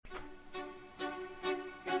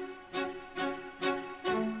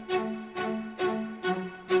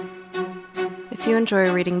If you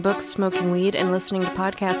enjoy reading books, smoking weed, and listening to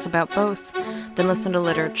podcasts about both, then listen to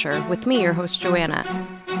Literature with me, your host, Joanna,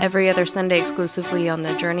 every other Sunday exclusively on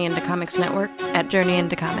the Journey into Comics Network at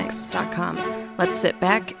journeyintocomics.com. Let's sit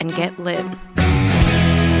back and get lit.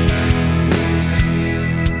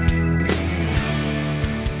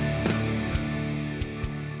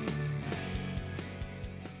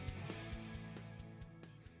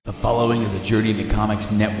 The following is a Journey into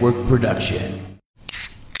Comics Network production.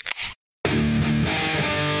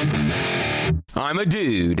 I'm a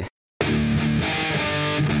dude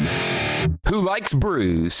who likes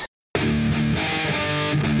brews.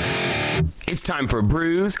 It's time for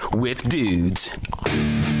Brews with Dudes.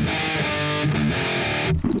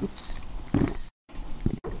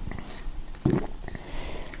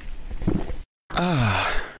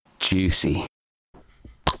 Juicy.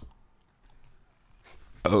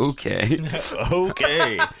 Okay.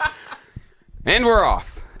 Okay. And we're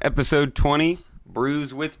off. Episode 20,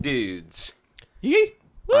 Brews with Dudes.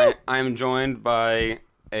 I'm joined by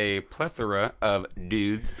a plethora of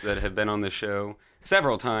dudes that have been on the show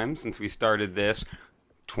several times since we started this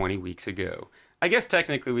 20 weeks ago. I guess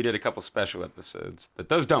technically we did a couple special episodes, but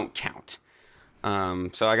those don't count.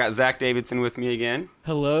 So I got Zach Davidson with me again.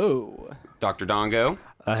 Hello. Dr. Dongo.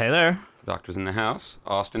 Hey there. Doctor's in the house.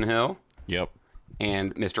 Austin Hill. Yep.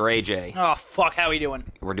 And Mr. AJ. Oh, fuck, how we doing?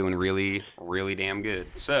 We're doing really, really damn good.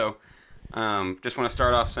 So, just want to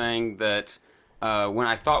start off saying that when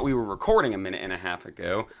I thought we were recording a minute and a half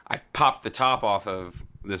ago, I popped the top off of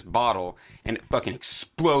this bottle, and it fucking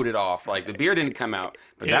exploded off. Like, the beer didn't come out,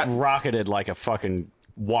 but It rocketed like a fucking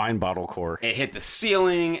wine bottle cork. it hit the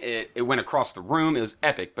ceiling, it went across the room, it was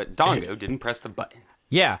epic, but Dongo didn't press the button.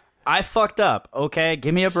 Yeah, I fucked up, okay?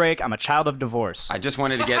 Give me a break. I'm a child of divorce. I just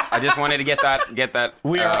wanted to get that.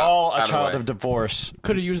 We are all a out child the way. of divorce.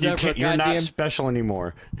 Could have used that for a You're goddamn... not special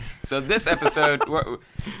anymore. So this episode,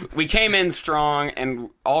 we came in strong,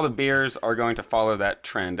 and all the beers are going to follow that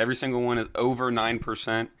trend. Every single one is over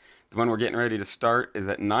 9%. The one we're getting ready to start is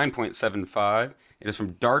at 9.75. It is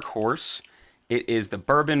from Dark Horse. It is the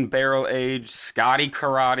Bourbon Barrel Aged Scotty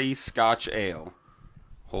Karate Scotch Ale.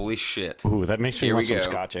 Holy shit. Ooh, that makes me Here want we some go.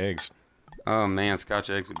 Scotch eggs. Oh man, Scotch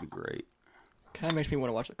eggs would be great. Kind of makes me want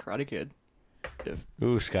to watch The Karate Kid.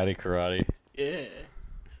 Ooh, Scotty Karate. Yeah.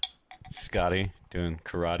 Scotty doing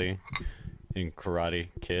karate in Karate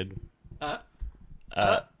Kid. He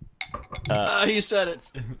said it.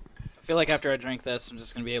 I feel like after I drink this, I'm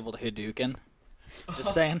just going to be able to Hadouken.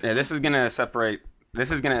 Just saying. Yeah, this is gonna separate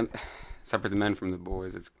the men from the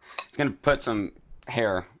boys. It's gonna put some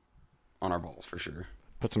hair on our balls for sure.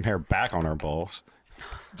 Put some hair back on our balls.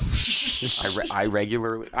 I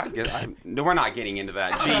regularly. No, we're not getting into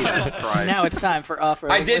that. Jesus Christ. Now it's time for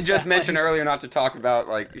off-road. I did just mention earlier not to talk about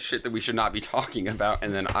like shit that we should not be talking about,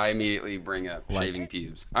 and then I immediately bring up shaving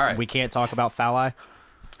pubes. All right. We can't talk about foul eye.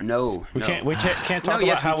 No. We can't talk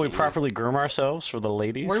about how we properly groom ourselves for the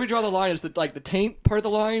ladies. Where do we draw the line? Is the taint part of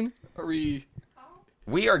the line? Are we...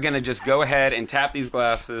 We are gonna just go ahead and tap these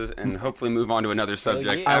glasses and hopefully move on to another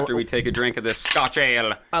subject yeah. after we take a drink of this Scotch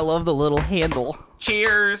ale. I love the little handle.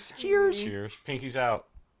 Cheers. Cheers. Cheers. Pinkies out.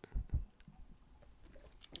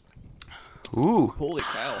 Ooh, Holy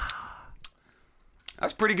cow.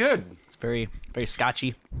 that's pretty good. It's very, very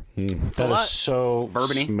scotchy. That is so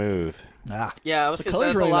Bourbony. smooth. Ah. Yeah, I was The gonna say color's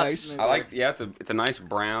that's really a lot nice. smoother. I like. Yeah, it's a nice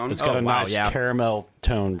brown. It's got a nice yeah. caramel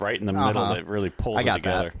tone right in the middle that really pulls I it got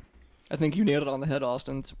together. I think you nailed it on the head,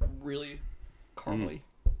 Austin. It's really caramely.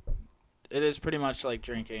 It is pretty much like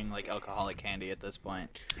drinking like alcoholic candy at this point.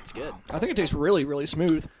 It's good. I think it tastes really, really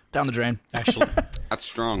smooth. Down the drain. Actually, That's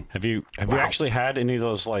strong. have you actually had any of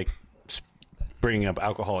those like bringing up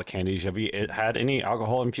alcoholic candies? Have you had any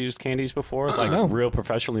alcohol infused candies before? Like No. real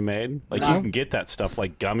professionally made? Like you can get that stuff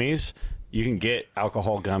like gummies. You can get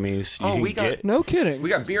alcohol gummies. You Oh, can we got- get No kidding. We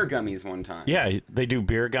got beer gummies one time. yeah. They do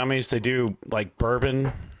beer gummies. They do like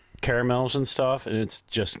bourbon caramels and stuff, and it's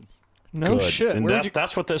just No good. shit. And Where did you...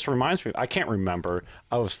 that's what this reminds me of. I can't remember.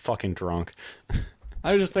 I was fucking drunk.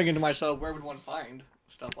 I was just thinking to myself, where would one find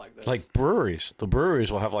stuff like this? Like breweries. The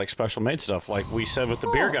breweries will have like special made stuff. Like we said with the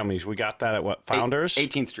beer gummies, we got that at what? Founders?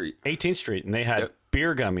 18th Street. 18th Street, and they had Yep.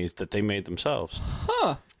 beer gummies that they made themselves.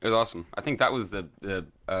 It was awesome. I think that was the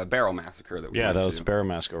Barrel Massacre that we Yeah, went that was to. Barrel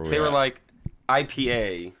Massacre. They were like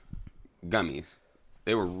IPA gummies.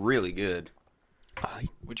 They were really good.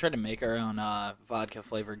 We tried to make our own vodka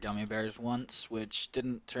flavored gummy bears once, which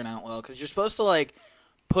didn't turn out well because you're supposed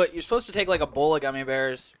to take like a bowl of gummy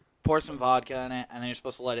bears, pour some vodka in it, and then you're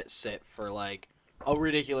supposed to let it sit for like a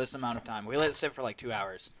ridiculous amount of time. We let it sit for like 2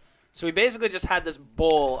 hours. So we basically just had this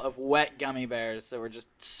bowl of wet gummy bears that were just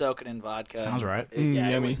soaking in vodka. Sounds right. Yeah,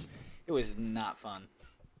 Yummy. it It was not fun.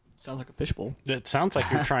 Sounds like a fishbowl. It sounds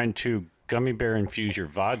like you're trying to gummy bear infuse your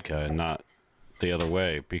vodka and not the other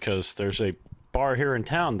way, because there's a bar here in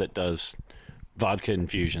town that does vodka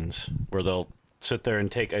infusions where they'll sit there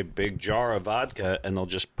and take a big jar of vodka and they'll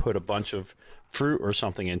just put a bunch of fruit or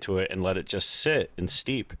something into it and let it just sit and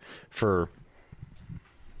steep for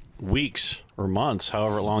weeks or months,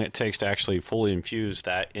 however long it takes to actually fully infuse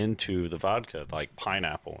that into the vodka, like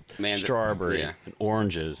pineapple, strawberry, and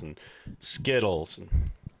oranges, and Skittles. And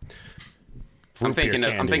I'm thinking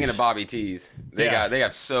of Bobby T's. They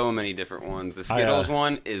got so many different ones. The Skittles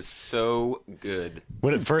one is so good.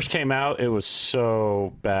 When it first came out, it was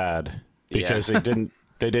so bad because they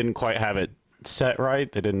didn't quite have it set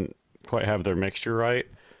right. They didn't quite have their mixture right.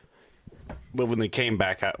 But when they came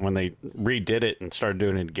back out, when they redid it and started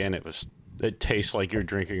doing it again, it tastes like you're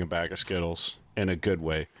drinking a bag of Skittles in a good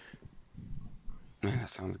way. Man, that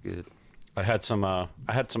sounds good. I had some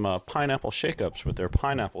pineapple shake-ups with their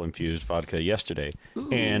pineapple infused vodka yesterday. Ooh.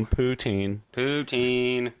 And poutine.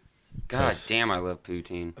 Poutine. God damn, I love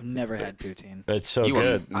poutine. I've never had poutine. It's so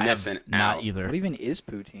good. I have not either. What even is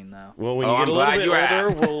poutine, though? Well, when you get a little bit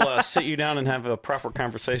older, we'll sit you down and have a proper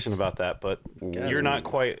conversation about that. But you're not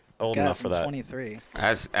quite old enough for that. 23.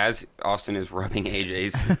 As Austin is rubbing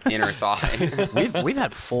AJ's inner thigh. we've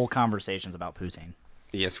had full conversations about poutine.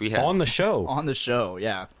 Yes, we have. On the show. On the show,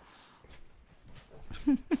 yeah.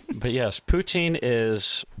 But yes, poutine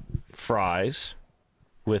is fries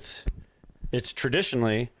with, it's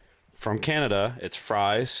traditionally from Canada, it's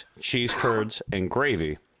fries, cheese curds, and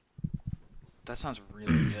gravy. That sounds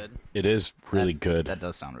really good. It is really good. That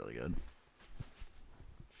does sound really good.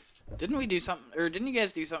 Didn't we do something, or didn't you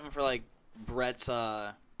guys do something for like Brett's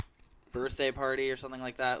birthday party or something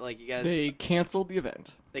like that? Like you guys, They canceled the event.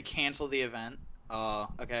 They canceled the event. Oh,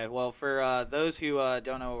 okay. Well, for those who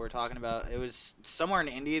don't know what we're talking about, it was somewhere in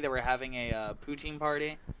India that were having a poutine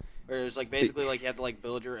party, where it was like basically like you had to like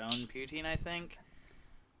build your own poutine, I think.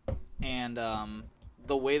 And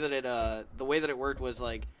the way that it worked was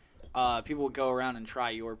like people would go around and try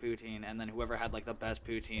your poutine, and then whoever had like the best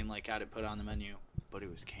poutine like had it put on the menu. But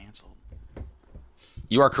it was canceled.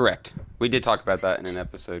 You are correct. We did talk about that in an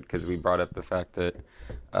episode because we brought up the fact that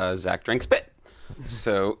Zach drank spit.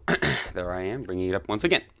 So there I am, bringing it up once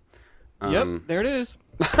again. Yep, there it is.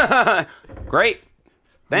 Great.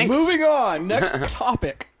 Thanks. Moving on. Next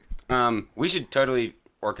topic. We should totally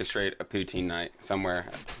orchestrate a poutine night somewhere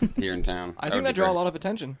here in town. I think that draw a lot of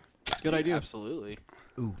attention. It's a good idea. Absolutely.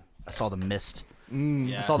 Ooh, I saw the mist.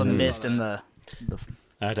 Yeah, I saw the mist in the.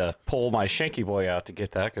 I had to pull my Shanky boy out to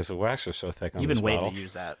get that because the wax was so thick on You've this been waiting bottle. to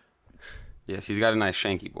use that. Yes, he's got a nice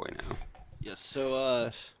Shanky boy now. Yes.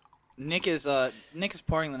 So Nick is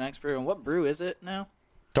pouring the next brew, and what brew is it now?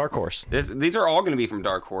 Dark Horse. These are all going to be from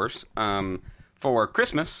Dark Horse. For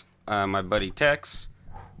Christmas, my buddy Tex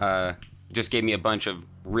just gave me a bunch of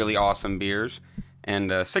really awesome beers,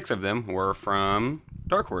 and 6 of them were from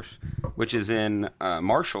Dark Horse, which is in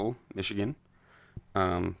Marshall, Michigan.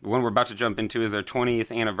 The one we're about to jump into is their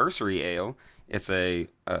 20th anniversary ale. It's a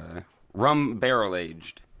rum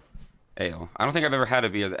barrel-aged ale. I don't think I've ever had a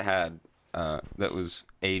beer that was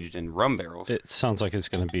aged in rum barrels. It sounds like it's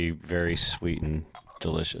going to be very sweet and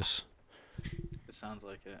delicious. It sounds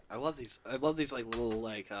like it. I love these like little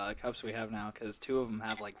like cups we have now because 2 of them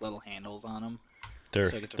have like little handles on them.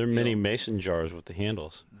 They're mini mason jars with the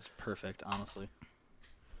handles. It's perfect, honestly.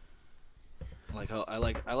 I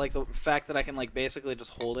like the fact that I can like basically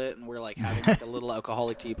just hold it and we're like having like a little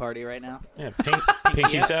alcoholic tea party right now. Yeah,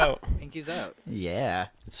 pinky's out. Pinky's out. Yeah.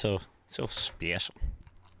 It's so special.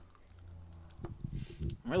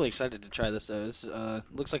 I'm really excited to try this though. This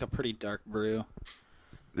looks like a pretty dark brew.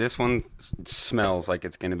 This one smells like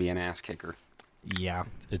it's going to be an ass kicker. Yeah.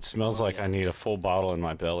 It smells like I need a full bottle in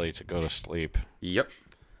my belly to go to sleep. Yep.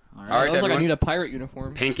 All All right. right, Sounds like I everyone. need a pirate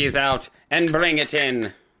uniform. Pinky's out and bring it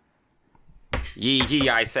in. Yee yee,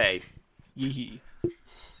 I say. Yee.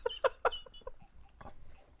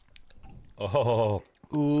 Oh.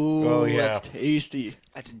 Ooh, Oh, yeah. that's tasty.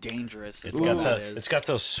 That's dangerous. It's got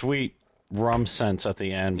those sweet rum scents at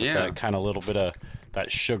the end with Yeah. that kind of little bit of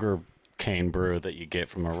that sugar cane brew that you get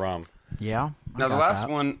from a rum. Yeah. Now, the got last that.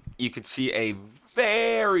 one, you could see a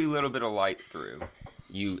very little bit of light through.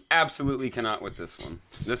 You absolutely cannot with this one.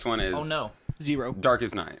 This one is Oh no. 0. dark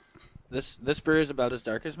as night. This brew is about as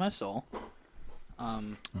dark as my soul.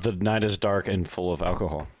 The night is dark and full of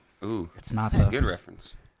alcohol. Ooh, It's not the good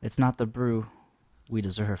reference. It's not the brew we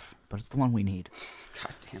deserve, but it's the one we need.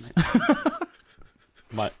 God damn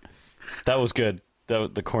it. That was good. The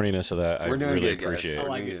corniness of that, I We're doing really good, appreciate guys. it.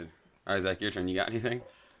 We're doing good. All right, Zach, your turn. You got anything?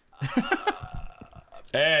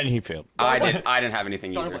 And he failed. I didn't have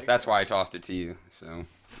anything either. Blake. That's why I tossed it to you. So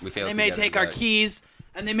we failed. They may together, take our Zach. keys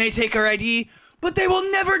and they may take our ID, but they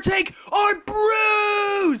will never take our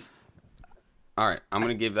brews. All right, I'm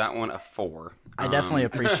gonna give that one a 4. I definitely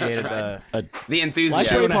appreciated the Like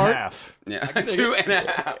enthusiasm. Brave 2.5. Heart. Yeah,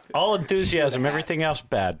 2.5. All enthusiasm, everything else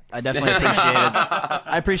bad. I definitely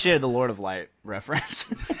appreciated the Lord of Light reference.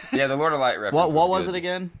 Yeah, the Lord of Light reference. what was good. it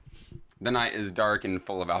again? The night is dark and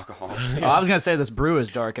full of alcohol. Oh, I was gonna say this brew is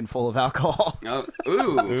dark and full of alcohol. Oh,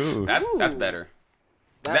 ooh. That's better.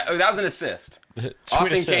 That was an assist.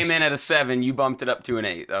 Austin assist. came in at a 7. You bumped it up to an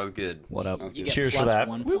 8. That was good. What up? That was You good. get Cheers for plus that.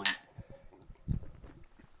 1 point.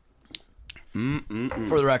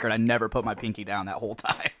 For the record, I never put my pinky down that whole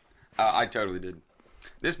time. I totally did.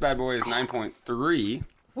 This bad boy is 9.3.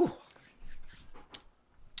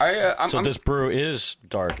 So this brew is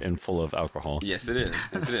dark and full of alcohol. Yes, it is.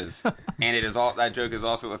 Yes, it is. And it is all. That joke is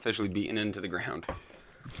also officially beaten into the ground.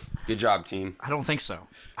 Good job, team. I don't think so.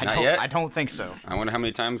 Not yet? I don't think so. I wonder how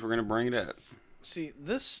many times we're gonna bring it up. See,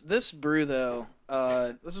 this brew though,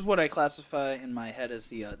 this is what I classify in my head as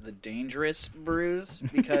the dangerous brews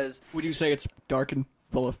because Would you say it's dark and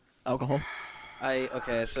full of alcohol?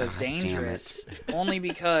 so it's dangerous only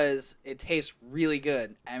because it tastes really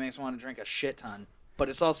good and it makes me want to drink a shit ton, but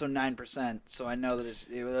it's also 9%, so I know that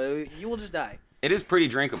you will just die. It is pretty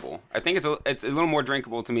drinkable. I think it's a little more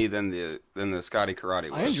drinkable to me than the Scotty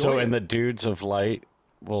Karate I was. enjoy So, it. and the dudes of light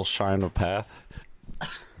will shine a path.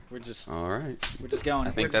 We're just All right. going. I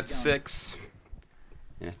think We're just that's going. 6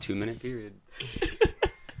 in a 2-minute period.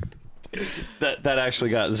 That actually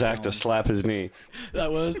got Zach to slap his knee.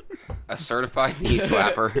 That was A certified knee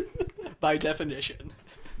slapper. by definition.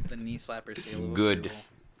 The knee slapper seal. of Good. approval.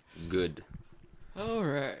 Good. All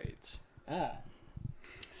right.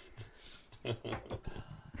 I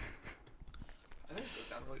think this goes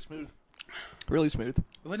down really smooth. Really smooth.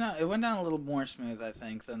 It went down a little more smooth, I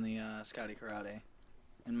think, than the Scotty Karate,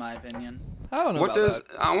 in my opinion. I don't know What about does that.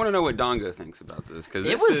 I want to know what Dongo thinks about this because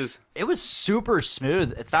It was super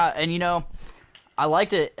smooth. It's not, and I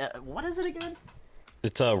liked it. What is it again?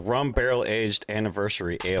 It's a rum barrel aged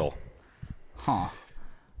anniversary ale. Huh.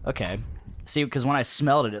 Okay. See, because when I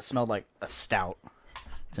smelled it, it smelled like a stout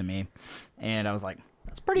to me, and I was like,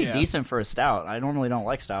 "That's pretty Yeah. decent for a stout." I normally don't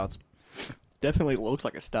like stouts. Definitely looks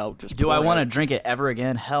like a stout. Just Do I pour want to it. drink it ever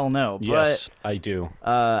again? Hell no. Yes, I do.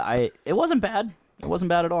 But it wasn't bad. It wasn't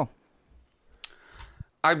bad at all.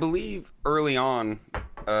 I believe early on,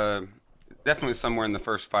 definitely somewhere in the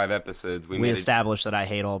first 5 episodes, We established that I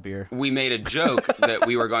hate all beer. we made a joke that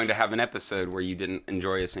we were going to have an episode where you didn't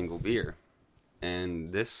enjoy a single beer,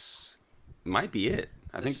 and this might be it.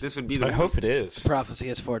 I think this would be the. I one. hope it is. Prophecy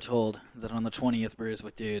has foretold that on the 20th Brews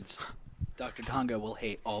with Dudes, Dr. Dongo will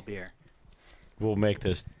hate all beer. We'll make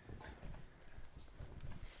this.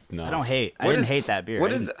 No. I don't hate. I What didn't is- hate that beer.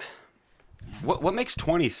 What I is? didn't- What makes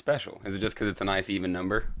 20 special? Is it just because it's a nice even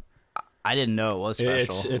number? I didn't know it was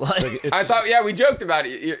special. I thought, yeah, we joked about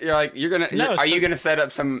it. You're like, No, are you so- gonna set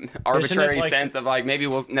up some arbitrary like- sense of like maybe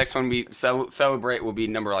we'll next one we celebrate will be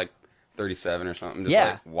number like 37 or something? Just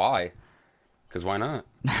Yeah. like, why? Because why not?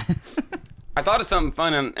 I thought of something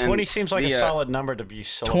fun and 20 seems like the, a solid number to be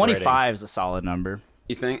celebrating. 25 is a solid number.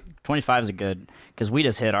 You think? 25 is a good because we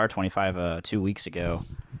just hit our 25 2 weeks ago.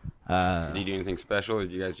 Did you do anything special? Or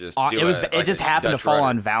did you guys just? Do It just happened to Dutch fall rudder?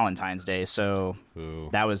 on Valentine's Day, so Ooh.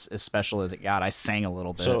 that was as special as it got. I sang a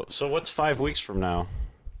little bit. So what's 5 weeks from now?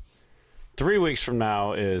 3 weeks from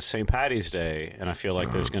now is St. Patty's Day, and I feel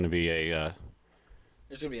like there's going to be a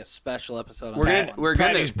There's gonna be a special episode on We're that gonna one. we're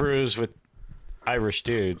gonna Patty's Brews with Irish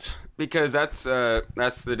dudes. because that's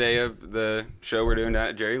the day of the show we're doing down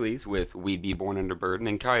at Jerry Lee's with We'd Be Born Under Burden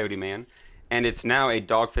and Coyote Man, and it's now a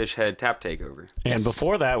Dogfish Head tap takeover. And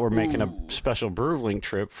before that, we're making a special Brewlink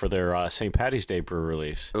trip for their St. Patty's Day brew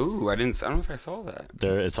release. Ooh, I don't know if I saw that.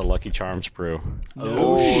 It's a Lucky Charms brew.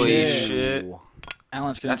 Holy shit. shit.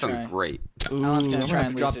 Alan's gonna That sounds try. great. Ooh, Alan's I'm gonna gonna try have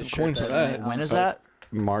and to drop lose some his coins shirt for that that. night. when is that?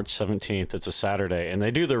 March 17th. It's a Saturday, and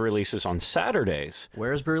they do the releases on Saturdays.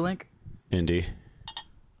 Where's Brewlink? Indy,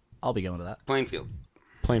 I'll be going to that. Plainfield.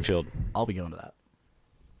 Plainfield. I'll be going to that.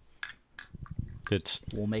 It's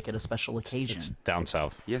We'll make it a special occasion. down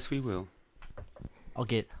south. Yes, we will. I'll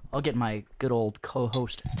get my good old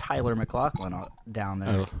co-host Tyler McLaughlin down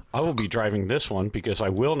there. I will be driving this one because I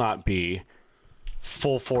will not be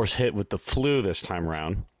full force hit with the flu this time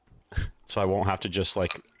around. So I won't have to just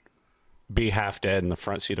like be half dead in the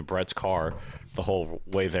front seat of Brett's car the whole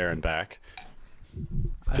way there and back.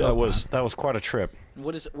 That was quite a trip.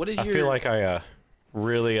 What is I your? feel like I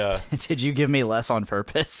really Did you give me less on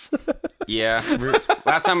purpose? Yeah.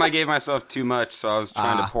 Last time I gave myself too much, so I was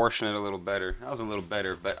trying to Ah. portion it a little better. I was a little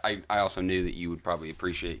better, but I also knew that you would probably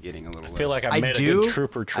appreciate getting a little less. I feel like I I made a do. good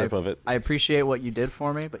trooper trip of it. I appreciate what you did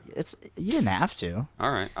for me, but you didn't have to.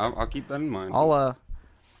 All right, I'll keep that in mind.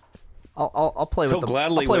 I'll play He'll with the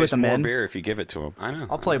gladly I'll play with waste the more men. beer if you give it to him. I know.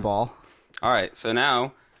 I'll play ball. All right, so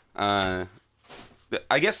now, I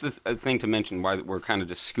guess the thing to mention why we're kind of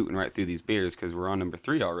just scooting right through these beers because we're on number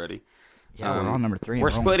 3 already. Yeah, we're on number 3. We're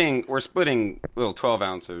and only- splitting little 12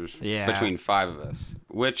 ounces Yeah. between 5 of us,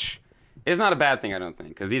 which is not a bad thing, I don't think,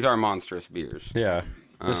 because these are monstrous beers. Yeah.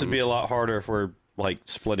 This would be a lot harder if we're like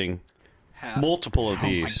splitting multiple of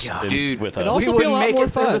these God. than Dude. with It'd us. also be a lot more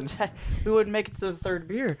fun. We wouldn't make it to the third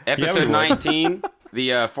beer. Episode would. 19, the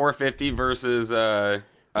 450 versus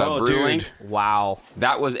Oh, Brewing. dude. Wow.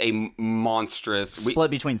 That was a monstrous. Split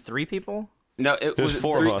between 3 people? No, it was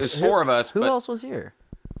 4 of three- us. It was 4 of us. Who but else was here?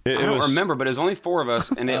 It I don't was, remember, but it was only 4 of us,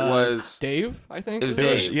 and it was Dave, I think. It was It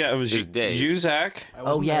was, Dave. yeah, it was It was Dave. you, Zach. I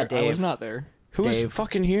wasn't yeah, there. I was Dave. not there. Who was Dave.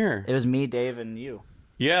 fucking here? It was me, Dave, and you.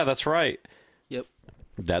 Yeah, that's right. Yep.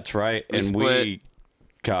 That's right. We and split- we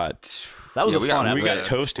got. That was Yeah, a we fun got- we episode.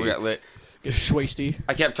 got toasty. We got lit. Schwasty.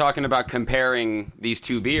 I kept talking about comparing these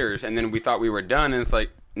 2 beers, and then we thought we were done, and it's like,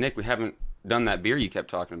 Nick, we haven't done that beer you kept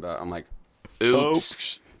talking about. I'm like,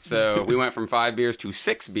 oops. So we went from 5 beers to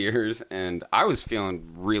 6 beers, and I was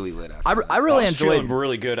feeling really lit after that. I really I was feeling enjoyed.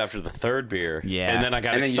 really good after the 3rd beer. Yeah. And then I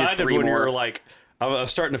got And then you did excited 3 when you more. were like, I was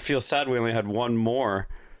starting to feel sad we only had 1 more.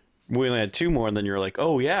 We only had 2 more, and then you were like,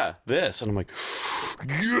 oh, yeah, this. And I'm like,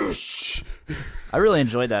 yes. I really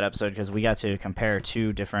enjoyed that episode because we got to compare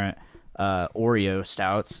 2 different Oreo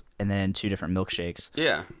stouts and then 2 different milkshakes.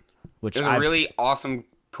 Yeah. Which It was a I've- really awesome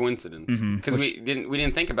coincidence Mm-hmm. because we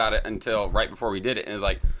didn't think about it until right before we did it, and it was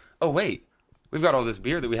like, oh wait, we've got all this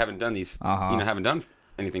beer that we haven't done haven't done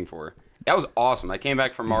anything for. That was awesome. I came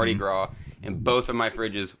back from Mm-hmm. Mardi Gras, and both of my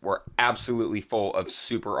fridges were absolutely full of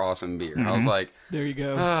super awesome beer. I Mm-hmm. was like, There you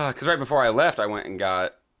go. because right before I left, I went and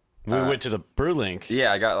got. We went to the Brew Link.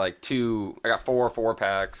 Yeah, I got like 4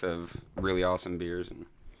 packs of really awesome beers. And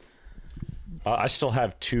I still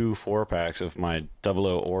have 2 4-packs of my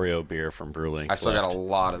 00 Oreo beer from Brew Link I still left. got a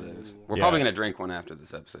lot of those. We're Yeah. probably gonna drink one after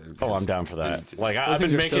this episode. Oh, I'm down for We that. need to. Like Those I've been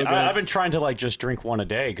things are so making, good. I've been trying to like just drink one a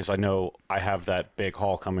day because I know I have that big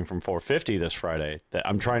haul coming from 450 this Friday that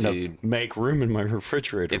I'm trying Dude. to make room in my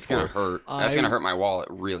refrigerator. It's gonna for. hurt. That's gonna hurt my wallet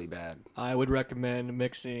really bad. I would recommend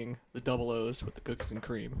mixing the double O's with the cookies and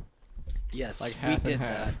cream. Yes, Like we half and did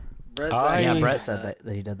half. that. Brett's I- like, Yeah, I- Brett said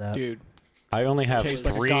that he did that. Dude, I only have tastes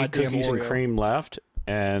like a 3 goddamn cookies and Oreo. cream left,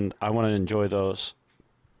 and I want to enjoy those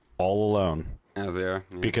all alone As they are.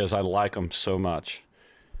 Yeah. because I like them so much.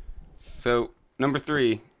 So number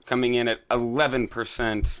 3, coming in at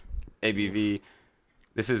 11% ABV.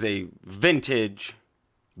 This is a vintage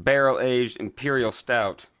barrel-aged imperial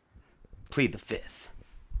stout. Plead the 5th.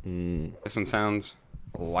 This one sounds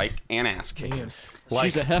like an ass kicker. man. Like-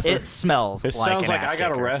 She's a heifer. It smells. It like sounds an like ass I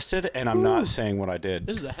got kicker. arrested, and I'm not saying what I did.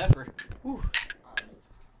 This is a heifer. Ooh.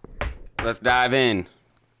 Let's dive in.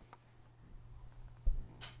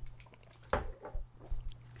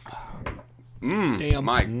 Damn.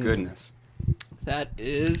 My goodness. That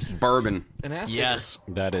is Bourbon. an ass Yes,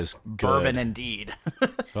 That is good. bourbon indeed.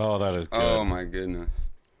 Oh, that is good. Oh my goodness.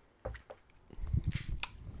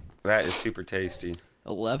 That is super tasty.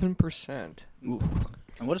 11%. Ooh.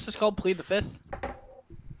 and what is this called? Plead the 5th? I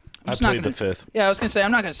just not played the gonna- 5th. Yeah, I was gonna say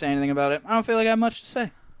I'm not gonna say anything about it. I don't feel like I have much to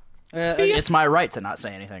say. It's my right to not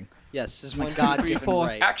say anything. Yes, this is my 1, 2, 3, God-given 4.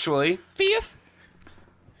 right. Actually,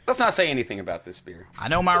 let's not say anything about this beer. I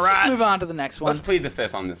know my Let's rights. just move on to the next one. Let's plead the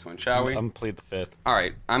 5th on this one, shall we? I'm played the 5th. All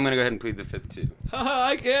right, I'm gonna go ahead and plead the 5th too. Haha,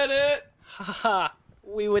 I get it. Ha!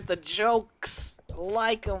 We with the jokes.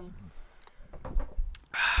 Like them.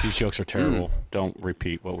 These jokes are terrible. Don't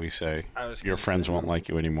repeat what we say. I was Your gonna friends say- won't like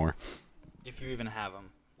you anymore. If you even have them,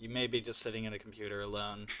 you may be just sitting at a computer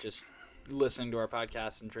alone, just listening to our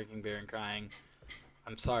podcast and drinking beer and crying.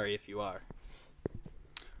 I'm sorry if you are.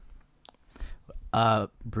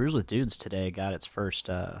 Brews with Dudes today got its first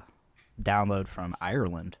download from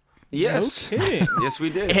Ireland. Yes. No kidding. Yes, we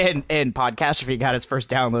did. And Podcastrophe got its first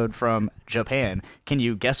download from Japan. Can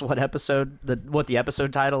you guess what what the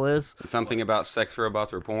episode title is? Something about sex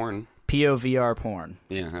robots or porn. POVR porn.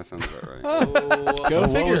 Yeah, that sounds about right. Go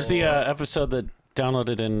What figure. was the episode that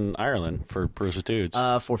downloaded in Ireland for Brews with Dudes?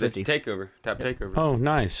 450. The takeover. Tap takeover. oh,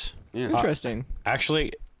 nice. Yeah. Interesting.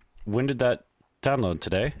 Actually, when did that download?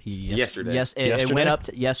 Today? Yesterday. Yes, it Yesterday? went up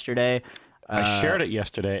yesterday. I shared it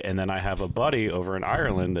yesterday, and then I have a buddy over in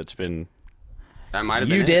Ireland that's been... That might have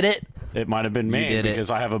been You it. did it. It might have been You me did it.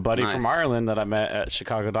 because I have a buddy from Nice. Ireland that I met at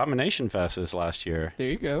Chicago Domination Fest this last year. There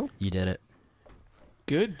you go. You did it.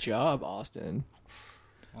 Good job, Austin.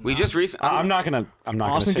 We just recently. I'm not gonna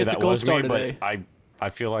Austin say gets a that gold was star me, today. but I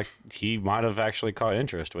feel like he might have actually caught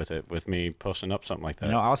interest with it, with me posting up something like that.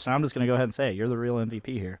 You know, Austin, I'm just going to go ahead and say it. You're the real MVP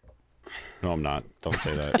here. No, I'm not. Don't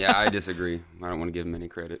say that. Yeah, I disagree. I don't want to give him any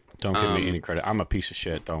credit. Don't give me any credit. I'm a piece of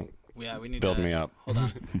shit. Don't Yeah, we need build to me up. Hold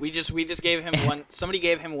on. We just gave him one. Somebody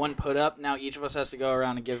gave him one put up. Now each of us has to go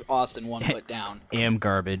around and give Austin one put down. Am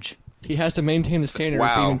garbage. He has to maintain the standard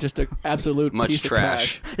Wow. of being just an absolute Much piece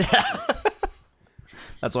trash. of trash.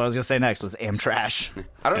 That's what I was going to say next was am trash.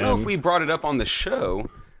 I don't know if we brought it up on the show.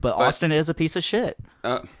 But Austin is a piece of shit.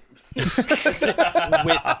 Well,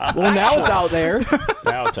 now it's out there.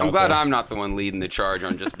 Now it's out I'm glad there, I'm not the one leading the charge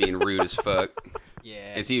on just being rude as fuck.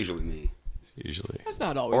 Yeah. It's usually me usually. That's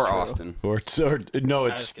not always or true. Austin. Or no,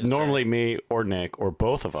 was it's gonna normally me or Nick or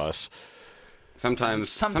both of us.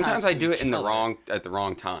 Sometimes I do it in the wrong at the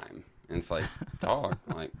wrong time, and it's like, dog,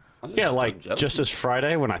 like. Yeah, like just this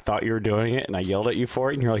Friday when I thought you were doing it and I yelled at you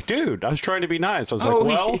for it, and you're like, "Dude, I was trying to be nice." I was like,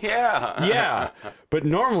 "Well, yeah. yeah." But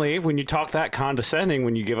normally, when you talk that condescending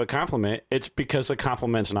when you give a compliment, it's because the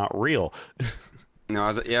compliment's not real. No,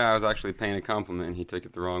 I was actually paying a compliment, and he took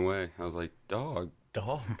it the wrong way. I was like, dog. I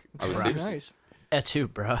was Very serious. nice. Et tu,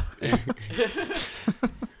 bro.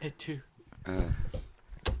 It too.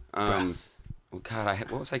 Well,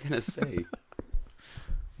 God, what was I gonna say?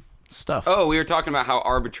 Stuff. Oh, we were talking about how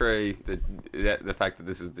arbitrary the fact that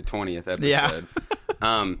this is the 20th episode.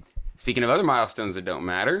 Yeah. Speaking of other milestones that don't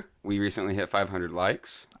matter, we recently hit 500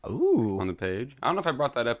 likes Ooh. on the page. I don't know if I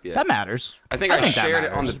brought that up yet. That matters. I think I think that shared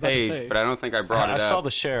it on matters. the I was about to page, say. but I don't think I brought it I up. saw the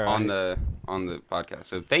share. on the podcast.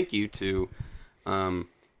 So thank you to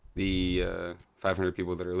the 500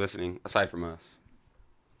 people that are listening, aside from us.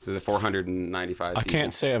 So the 495. I people.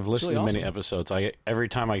 can't say I've listened really to many awesome. episodes. Every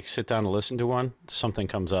time I sit down to listen to one, something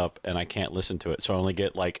comes up and I can't listen to it. So I only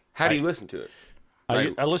get like. How do you listen to it?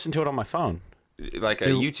 I listen to it on my phone Like a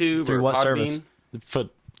Through- YouTube through or what service? through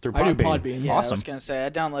I do Podbean. Podbean. Yeah, Awesome. I was gonna say I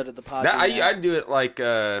downloaded the podcast. I do it like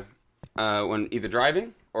when either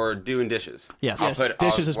driving or doing dishes. Yes. Yes,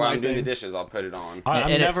 dishes is while my I'm doing the thing. dishes, I'll put it on. I'm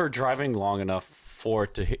And it- never driving long enough for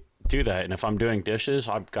it to do that. And if I'm doing dishes,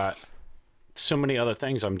 I've got so many other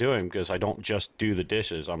things I'm doing because I don't just do the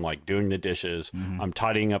dishes. I'm like doing the dishes. I'm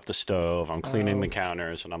tidying up the stove. I'm cleaning the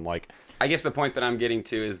counters. And I'm like, I guess the point that I'm getting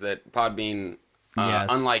to is that Podbean, Yes.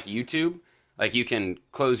 unlike YouTube, like you can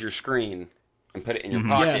close your screen and put it in your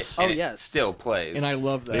pocket, Yes. and Oh, it yes. still plays. And I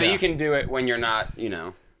love that. so you can do it when you're not,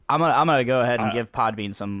 I'm gonna go ahead and give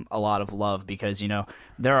Podbean a lot of love because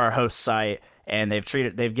they're our host site and they've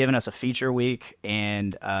given us a feature week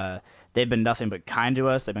and they've been nothing but kind to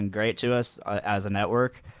us. They've been great to us as a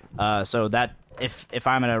network. So that if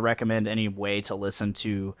I'm gonna recommend any way to listen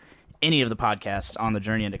to any of the podcasts on the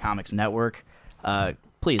Journey into Comics network,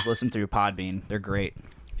 please listen through Podbean. They're great.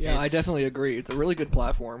 Yeah, I definitely agree. It's a really good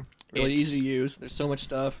platform. Really It's- easy to use. There's so much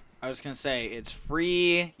stuff. I was gonna say it's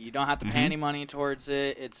free. You don't have to pay any money towards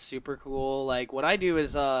it. It's super cool. Like what I do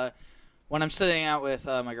is when I'm sitting out with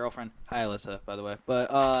my girlfriend. Hi, Alyssa, by the way.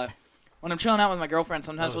 But when I'm chilling out with my girlfriend,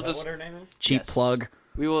 sometimes we'll just Cheap Yes. plug.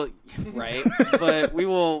 we will right, but we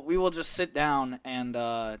will just sit down and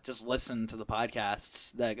just listen to the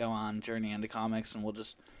podcasts that go on Journey into Comics, and we'll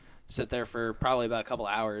just sit there for probably about a couple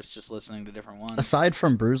hours just listening to different ones. Aside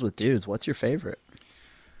from Brews with Dudes, what's your favorite?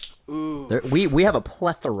 Ooh. We have a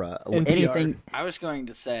plethora of NPR. anything. I was going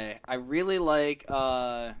to say I really like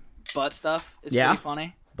butt stuff. It's Yeah? pretty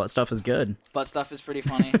funny. Butt stuff is good. Butt stuff is pretty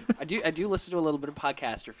funny. I do listen to a little bit of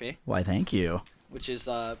Podcastrophe, Why, thank you. which is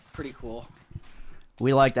pretty cool.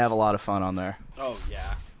 We like to have a lot of fun on there. Oh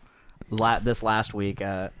yeah. This last week,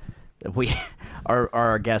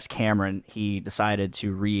 our guest Cameron, he decided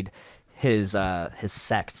to read his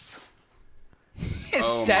sexts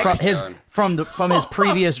Oh Sex? my from God. from his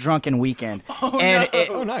previous drunken weekend,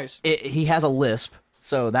 Oh, nice. he has a lisp,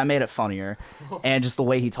 so that made it funnier, and just the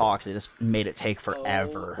way he talks, it just made it take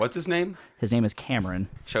forever. What's his name? His name is Cameron.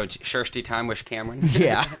 So it's Thirsty Time with Cameron.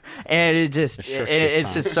 Yeah, and it's sure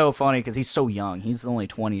just time. so funny because he's so young. He's only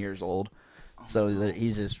 20 years old, so that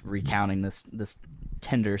he's just recounting this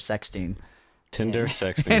Tinder sexting, Tinder and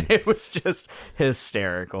sexting. it was just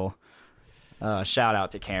hysterical. Shout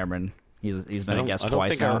out to Cameron. He's been a guest I don't twice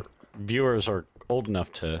think now. our viewers are old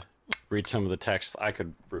enough to read some of the text I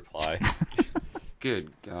could reply.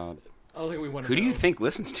 Good God. I don't think we want to Who do you think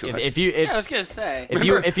listens to us? If you Yeah, I was gonna say.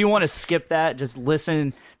 if you want to skip that, just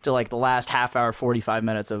listen to like the last half hour, 45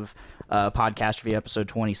 minutes of Podcastrophe episode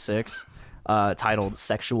 26, titled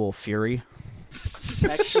 "Sexual Fury."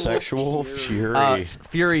 Sexual fury.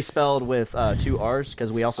 Fury spelled with 2 R's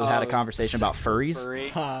because we also had a conversation about furries.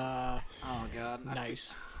 Furry. Oh god.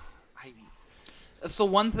 Nice. That's the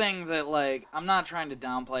one thing that, like, I'm not trying to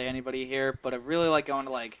downplay anybody here, but I really like going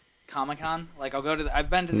to, like, Comic-Con. Like, I've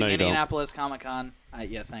been to the Indianapolis Comic-Con.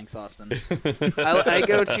 Yeah, thanks, Austin. I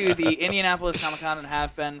go to the Indianapolis Comic-Con and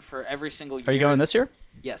have been for every single year. Are you going this year?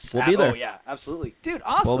 Yes. We'll be there. Oh, yeah, absolutely. Dude,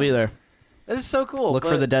 awesome. We'll be there. That is so cool. Look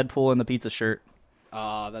for the Deadpool and the pizza shirt.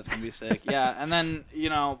 Oh, that's going to be sick. Yeah, and then,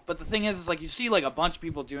 but the thing is, like, you see, like, a bunch of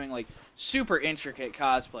people doing, like, super intricate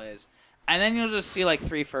cosplays, and then you'll just see, like,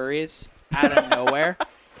 3 furries out of nowhere.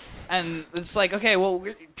 And it's like, okay, well,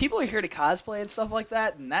 people are here to cosplay and stuff like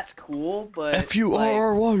that, and that's cool, but...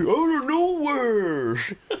 F-U-R-R-Y, out of nowhere!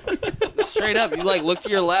 Straight up, you, like, look to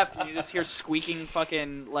your left, and you just hear squeaking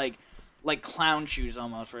fucking, like clown shoes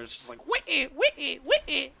almost, where it's just like,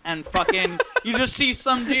 witty, and fucking, you just see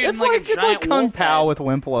some dude in, like, a giant Kung wolf Pao head.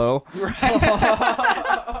 with Wimplo.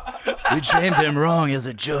 We shamed him wrong as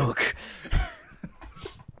a joke.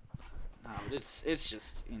 No, it's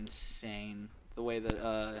just insane the way that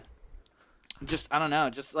I don't know,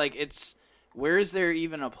 just like where is there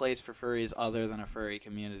even a place for furries other than a furry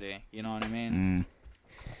community? You know what I mean?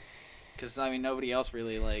 Because I mean nobody else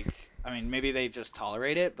really maybe they just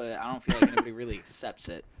tolerate it, but I don't feel like anybody really accepts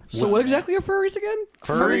it. So what exactly are furries again?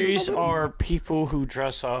 Furries are people who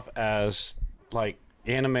dress up as like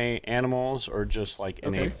anime animals or just like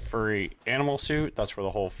in a furry animal suit. That's where the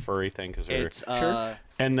whole furry thing, because they're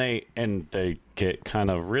and they get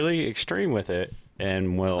kind of really extreme with it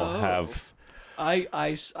and will have.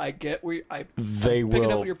 I get where they picking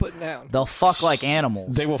will. up what you're putting down. They'll fuck like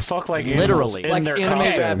animals. They will fuck like Literally. animals in Like their anime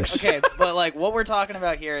costumes. rabbits. Okay, but like what we're talking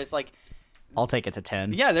about here is like, I'll take it to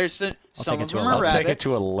 10. yeah, there's some take it of to them 11. are I'll rabbits. take it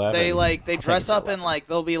to 11. They dress up in like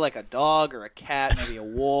they'll be like a dog or a cat, maybe a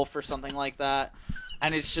wolf or something like that,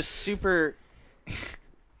 and it's just super.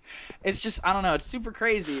 It's just I don't know. It's super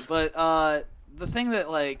crazy, but the thing that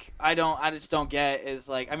like I just don't get is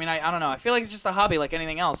like I don't know. I feel like it's just a hobby like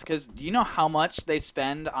anything else. Because do you know how much they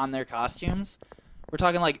spend on their costumes? We're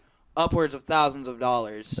talking like upwards of thousands of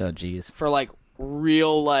dollars. Oh, jeez. For like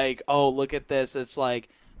real like look at this. It's like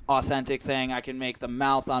authentic thing. I can make the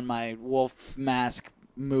mouth on my wolf mask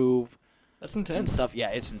move. That's And intense. stuff. Yeah,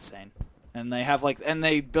 it's insane. And they have and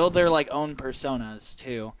they build their like own personas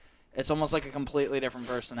too. It's almost like a completely different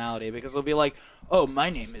personality because they'll be like, "Oh, my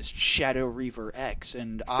name is Shadow Reaver X,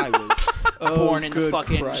 and I was born in the good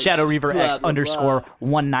fucking Christ. Shadow Reaver blah, X blah, _ blah."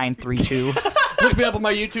 1932. Look me up on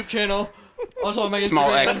my YouTube channel. Also on my Instagram.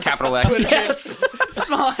 Small X, capital X. Yes.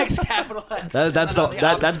 Small X, capital X.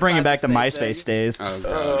 That's bringing back the Same MySpace thing. days. Oh, God.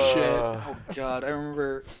 Oh shit. Oh God, I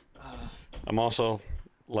remember. I'm also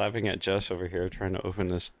laughing at Jess over here trying to open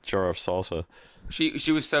this jar of salsa.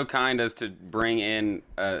 She was so kind as to bring in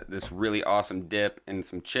this really awesome dip and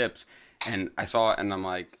some chips, and I saw it, and I'm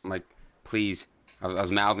like, please. I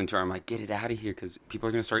was mouthing to her. I'm like, get it out of here, because people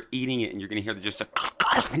are gonna start eating it, and you're gonna hear just a.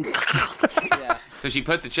 Yeah. So she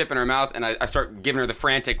puts a chip in her mouth, and I start giving her the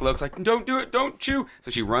frantic looks, like, don't do it, don't chew.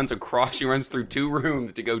 So she runs through 2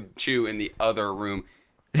 rooms to go chew in the other room.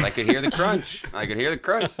 But I could hear the crunch.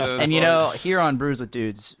 So And here on Brews with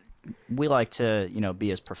Dudes, we like to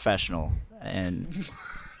be as professional and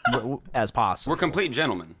as possible. we're complete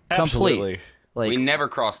gentlemen. Absolutely. Like We never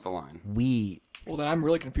cross the line. Well, then I'm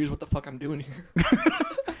really confused what the fuck I'm doing here.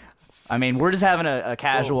 we're just having a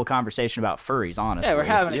casual conversation about furries, honestly. Yeah, we're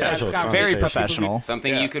having a Yeah, casual so conversation. very conversation. professional.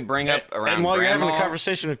 Something you could bring up around And while you're having grandma. a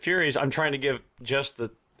conversation with Furies, I'm trying to give just the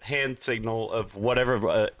hand signal of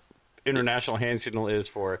whatever international hand signal is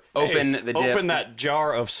for Open the dip. Open that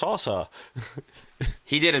jar of salsa.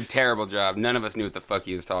 He did a terrible job. None of us knew what the fuck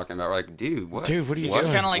he was talking about. We're like, dude, what? Dude, what are you He's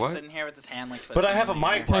just doing? kind of like What? sitting here with his hand like. But I have a twisting in the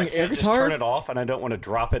mic, air. but I Playing air can't just guitar? turn it off, and I don't want to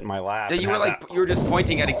drop it in my lap. Yeah, and you were have like, that- you were just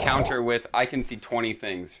pointing at a counter with, I can see 20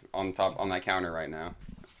 things on that counter right now.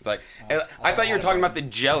 It's like, I thought you were talking about the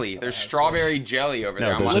jelly. There's strawberry jelly over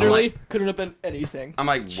there. I'm there's like, Literally, couldn't have been anything. I'm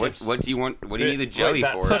like, what do you want? What do you need the Wait, jelly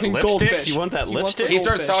that for? fucking lipstick? goldfish. You want that He wants the lipstick? He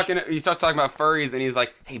starts goldfish. talking about furries, and he's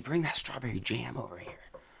like, hey, bring that strawberry jam over here.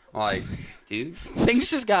 I'm like, dude. Things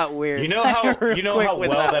just got weird. You know how Real how quick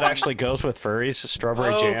well with that actually goes with furries?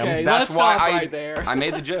 Strawberry Okay. jam. That's let's why stop I right there. I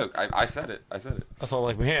made the joke. I said it. I thought,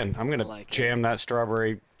 like, man, I'm gonna like it. jam that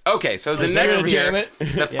strawberry. Okay, so the Is that next gonna beer, jam it?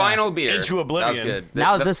 the final beer. Into oblivion. That was good.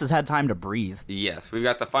 Now that this has had time to breathe. Yes, we've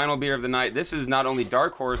got the final beer of the night. This is not only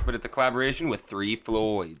Dark Horse, but it's a collaboration with Three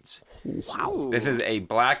Floyds. Wow. This is a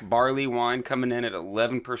black barley wine coming in at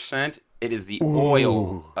 11%. It is the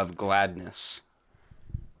oil of gladness.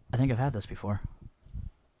 I think I've had this before.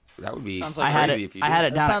 That would be Sounds crazy like I had it. if you I did. had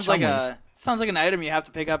it down sounds at like Chumley's. Sounds like an item you have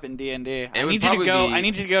to pick up in D&D. I would need you to probably go. be- I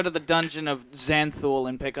need you to go to the dungeon of Xanthul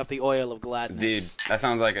and pick up the oil of gladness. Dude, that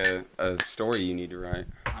sounds like a story you need to write.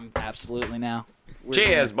 I'm absolutely now. We're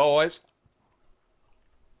Cheers, boys.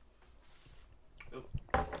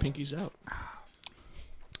 Pinky's out.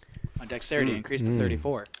 My dexterity increased to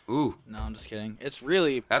 34. Ooh, No, I'm just kidding. It's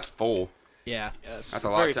really, that's full. yeah. Yes. That's a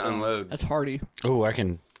lot Very to full. unload. That's hearty. Oh, I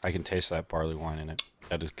can taste that barley wine in it.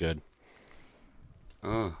 That is good.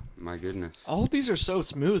 Oh, my goodness. All of these are so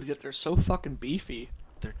smooth, yet they're so fucking beefy.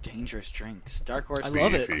 They're dangerous drinks. Dark Horse. I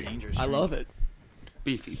love is it. a dangerous I drink. love it.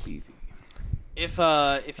 Beefy.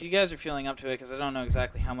 If you guys are feeling up to it, because I don't know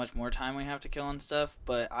exactly how much more time we have to kill and stuff,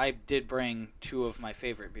 but I did bring 2 of my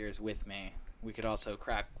favorite beers with me. We could also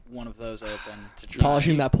crack one of those open to try.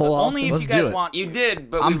 Polishing that pole off. Only if Let's you guys do it. want. You to. did,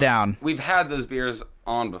 but I'm we've- down. We've had those beers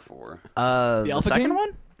on before. The Alpha second King?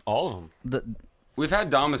 one? All of them. The, We've had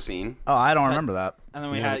Damascene. oh, I don't remember that. And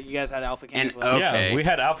then we Yeah. had you guys had Alpha King And as well. Okay. Yeah, we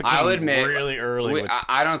had Alpha King I'll admit, really early. with-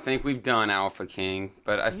 I don't think we've done Alpha King,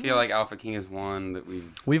 but I feel like Alpha King is one that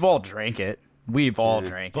we've. We've all drank it. We've all Yeah.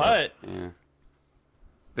 drank it. but Yeah.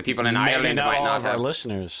 The people in maybe Ireland not might all not of our have.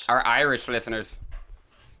 listeners. Our Irish listeners.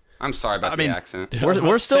 I'm sorry about I mean, the accent. I was about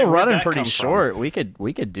We're to say, still where'd running that pretty come from? short. We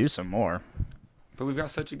could do some more. But we've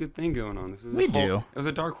got such a good thing going on. This is We a whole, do. It was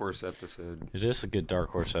a Dark Horse episode. It is a good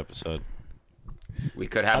Dark Horse episode. We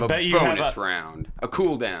could have I a bet you have bonus a- round, a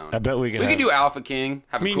cool down. I bet we could. We have, could do Alpha King.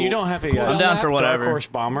 Have I mean, a cool, you don't have a I'm down for Dark whatever. Horse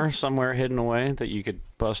bomber somewhere hidden away that you could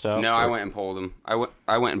bust out. No, for- I went and pulled them. I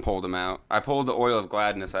went and pulled them out. I pulled the Oil of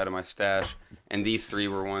Gladness out of my stash, and these 3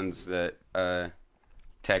 were ones that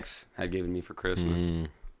Tex had given me for Christmas.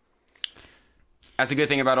 That's a good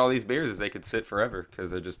thing about all these beers is they could sit forever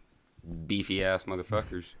because they're just beefy ass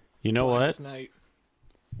motherfuckers. You know Black what? as night.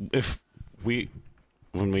 If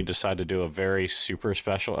when we decide to do a very super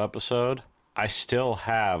special episode, I still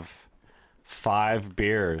have 5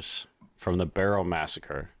 beers from the Barrel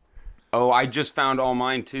Massacre. Oh, I just found all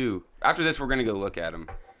mine too. After this, we're gonna go look at them.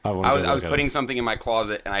 I I was putting something in my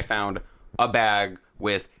closet and I found a bag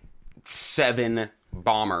with 7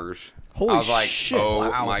 bombers. Holy I was like, shit. oh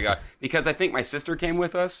Wow. my god! Because I think my sister came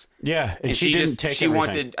with us, Yeah, and she just didn't take she everything.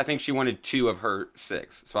 wanted. I think she wanted 2 of her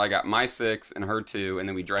 6, so I got my 6 and her 2, and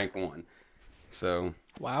then we drank 1. So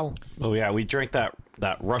Wow. Oh yeah, we drank that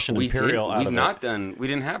Russian we Imperial did. out We've of not it. done. We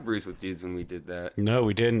didn't have Brews with Dudes when we did that. No,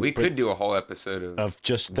 we didn't. We but could do a whole episode of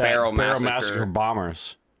just that Barrel Barrel Massacre. Massacre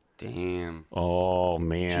bombers. Damn. Oh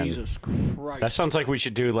man, Jesus Christ. that sounds like we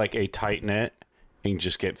should do like a tight knit and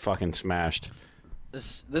just get fucking smashed.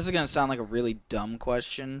 This is gonna sound like a really dumb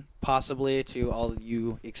question, possibly to all of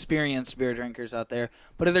you experienced beer drinkers out there.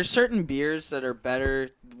 But are there certain beers that are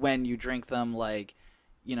better when you drink them? Like,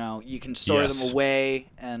 you know, you can store Yes. them away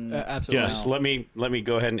and Absolutely. Yes, let me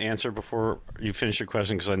go ahead and answer before you finish your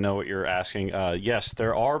question because I know what you're asking. Yes,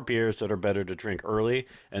 there are beers that are better to drink early,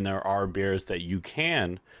 and there are beers that you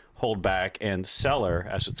can hold back and cellar,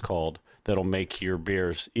 as it's called, that'll make your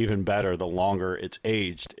beers even better the longer it's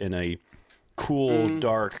aged in a cool,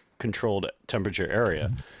 dark, controlled temperature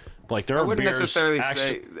area. Like there I are wouldn't beers necessarily actually,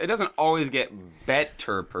 say it doesn't always get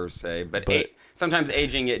better per se, but, sometimes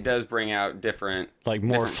aging it does bring out different like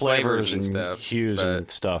more different flavors and stuff. hues but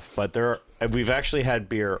and stuff. But we've actually had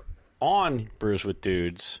beer on Brews with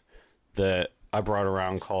Dudes that I brought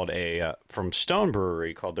around called from Stone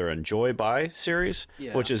Brewery called their Enjoy By series,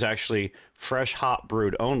 which is actually fresh hop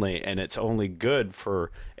brewed only, and it's only good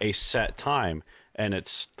for a set time. And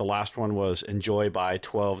the last one was Enjoy By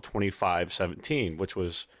 12/25/17, which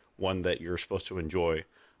was one that you're supposed to enjoy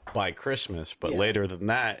by Christmas. But later than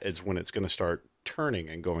that is when it's going to start turning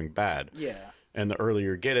and going bad. yeah. And the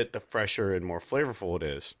earlier you get it, the fresher and more flavorful it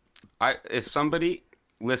is. if somebody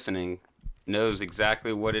listening knows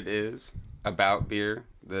exactly what it is about beer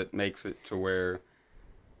that makes it to where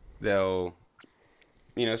they'll,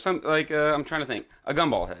 I'm trying to think, a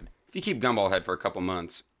Gumball Head. If you keep Gumball Head for a couple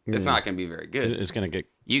months, it's not going to be very good. It's going to get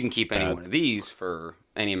You can keep any bad. one of these for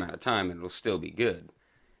any amount of time and it'll still be good.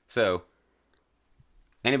 So,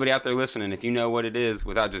 anybody out there listening, if you know what it is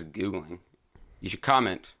without just Googling, you should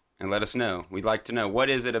comment and let us know. We'd like to know what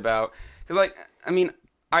is it about. Because,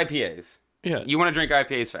 IPAs. Yeah. You want to drink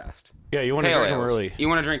IPAs fast. Yeah, you want to Pale drink them ales. early. You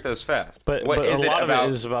want to drink those fast. But what a is lot it about? of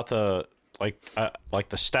it is about the like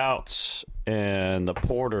the stouts and the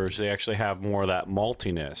porters. They actually have more of that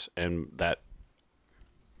maltiness and that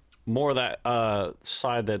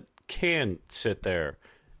side that can sit there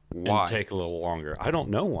Why? and take a little longer. I don't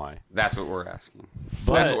know why. That's what we're asking.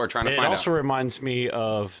 But That's what we're trying to find It also out. reminds me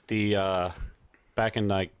of the back in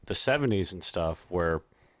the 70s and stuff where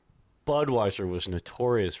Budweiser was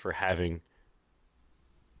notorious for having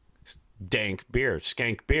dank beer,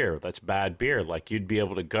 skank beer. That's bad beer. Like, you'd be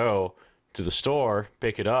able to go to the store,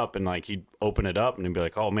 pick it up, and like you'd open it up and you'd be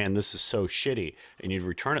like, oh man, this is so shitty, and you'd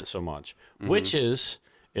return it so much. Which is,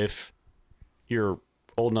 if you're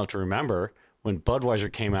old enough to remember, when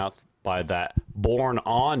Budweiser came out by that born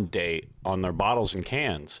on date on their bottles and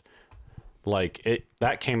cans, like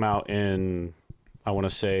that came out in, I want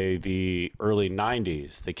to say, the early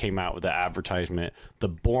 90s. They came out with the advertisement, the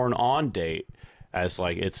born on date, as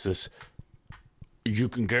like, it's this, you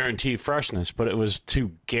can guarantee freshness, but it was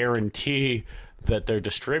to guarantee that their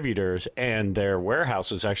distributors and their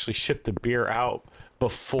warehouses actually shipped the beer out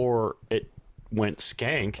before it went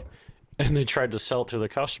skank, and they tried to sell it to the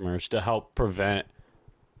customers to help prevent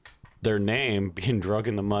their name being drug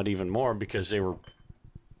in the mud even more, because they were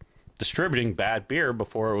distributing bad beer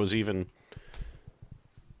before it was even,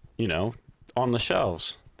 on the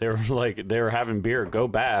shelves. They were having beer go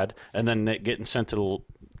bad and then it getting sent to the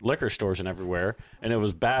liquor stores and everywhere, and it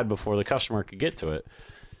was bad before the customer could get to it.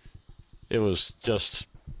 It was just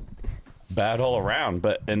bad all around.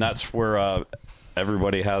 And that's where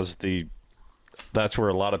everybody has that's where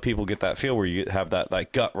a lot of people get that feel, where you have that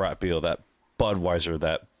like gut rot feel, that Budweiser,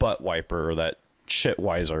 that butt wiper, or that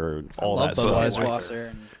shitweiser, all that stuff. Budweiser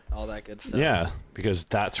and all that good stuff. Yeah, because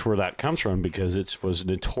that's where that comes from, because it was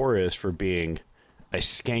notorious for being a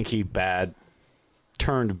skanky, bad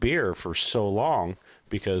turned beer for so long,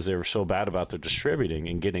 because they were so bad about their distributing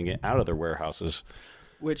and getting it out of their warehouses.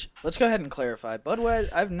 Which, let's go ahead and clarify.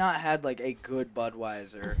 Budweiser, I've not had like a good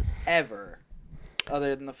Budweiser ever,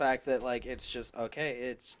 other than the fact that like it's just okay,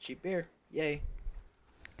 it's cheap beer, yay.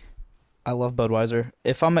 I love Budweiser.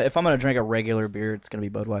 If I'm gonna drink a regular beer, it's gonna be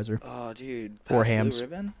Budweiser. Oh, dude. Or Pabst Hams. Blue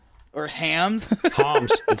Ribbon? Or Hams?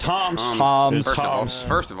 Hams. It's Hams. Hams. It's Hams.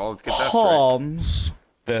 First of all, let's get that straight. Hams.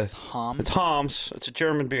 Hams? It's Hams. It's a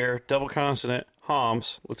German beer, double consonant.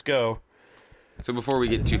 Hams. Let's go. So before we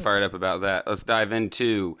get too fired up about that, let's dive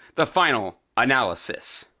into the final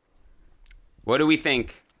analysis. What do we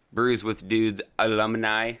think, Brews with Dudes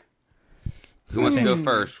alumni? Who wants to go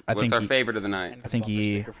first? What's our favorite of the night? I think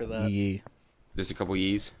Yee. There's a couple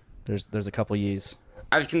yees. There's a couple Yees.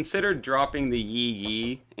 I've considered dropping the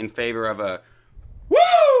yee in favor of a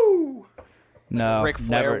woo! No, Ric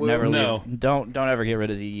Flair never No. leave. Don't ever get rid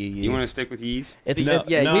of the Yee. You want to stick with yees? It's No,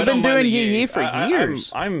 we've I been don't mind doing the Yee for years.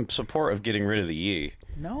 I'm support of getting rid of the Yee.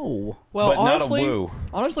 No. Well, But not a honestly, woo.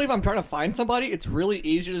 if I'm trying to find somebody, it's really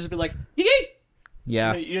easy to just be like, yee!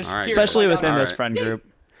 Yeah. You just All right. hear Especially somebody within on- this friend group.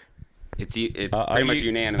 It's I pretty much u-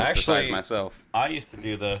 unanimous actually- besides myself. I used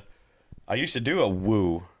to do a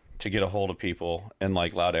woo to get a hold of people in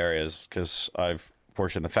like loud areas, because I've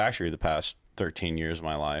worked in the factory the past 13 years of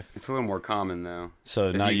my life. It's a little more common though. So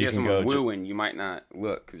If now you you get can someone go. wooing, you might not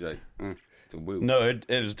look because you're like, it's a woo. No, it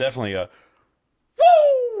was definitely a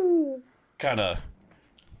woo, kind of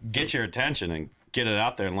get your attention and get it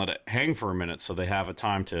out there and let it hang for a minute, so they have a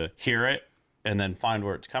time to hear it and then find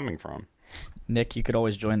where it's coming from. Nick, you could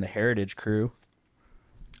always join the Heritage crew.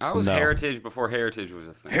 I was No. Heritage before Heritage was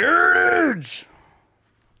a thing. Heritage!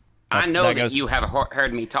 I know that that goes- you have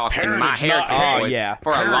heard me talk in my Heritage, not- Heritage Oh, voice yeah.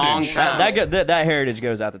 for a long time. That Heritage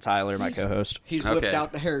goes out to Tyler, my co-host. He's whipped Okay.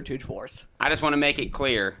 out the heritage force. I just want to make it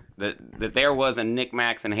clear that there was a Nick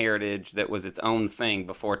Max and Heritage that was its own thing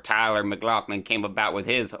before Tyler McLaughlin came about with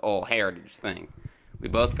his whole Heritage thing. We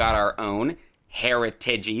both got our own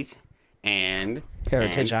Heritages and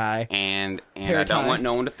Heritage and, I. and I Heritage. don't want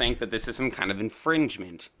no one to think that this is some kind of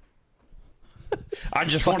infringement. I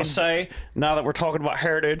just want to say, now that we're talking about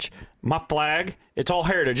heritage, my flag, it's all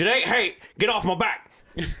heritage. It ain't hate. Get off my back.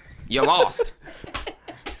 You lost.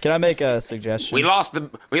 Can I make a suggestion? We lost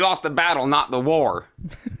the battle, not the war.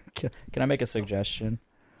 Can I make a suggestion?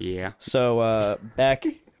 Yeah. So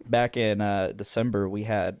back in December, we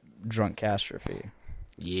had Drunk Catastrophe.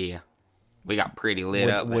 Yeah. We got pretty lit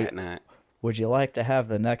up that night. Would you like to have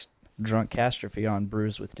the next Drunk Catastrophe on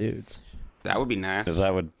Brews with Dudes? That would be nice.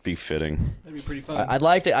 That would be fitting. That'd be pretty fun. I'd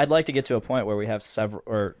like to get to a point where we have several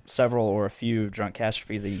or a few Drunk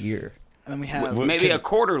Catastrophes a year. And then we have Maybe a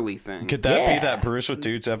quarterly thing. Could that be Yeah. that Bruce with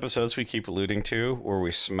Dudes episodes we keep alluding to, where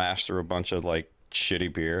we smash through a bunch of like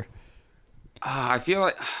shitty beer? I feel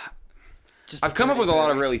like just I've come up with a lot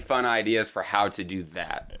of really fun ideas for how to do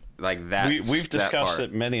that. Like that. We've discussed that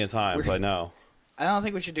it many a times. I know. I don't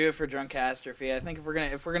think we should do it for Drunk Catastrophe. I think if we're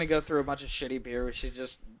gonna go through a bunch of shitty beer, we should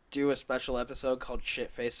just do a special episode called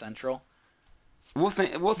Shitface Central. We'll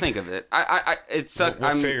think of it. It sucks.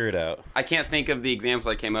 We'll figure it out. I can't think of the examples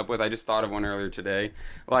I came up with. I just thought of one earlier today.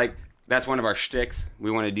 Like that's one of our shticks.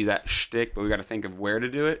 We want to do that shtick, but we got to think of where to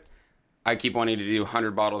do it. I keep wanting to do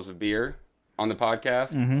 100 bottles of beer on the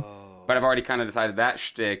podcast, but I've already kind of decided that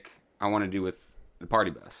shtick. I want to do with the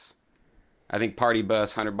Party Bus. I think Party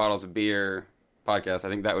Bus, 100 bottles of beer podcast. I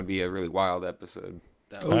think that would be a really wild episode.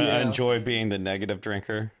 I enjoy being the negative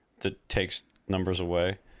drinker that takes numbers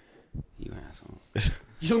away. You asshole.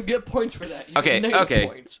 You don't get points for that. You Okay, get negative okay.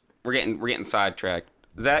 Points. We're getting sidetracked.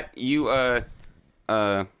 Zach, you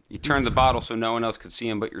turned the bottle so no one else could see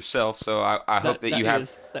him but yourself. So I hope that you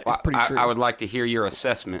have. That is pretty true. I would like to hear your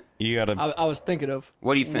assessment. You gotta. I was thinking of.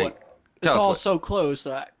 What do you think? It's Tell us all what. so close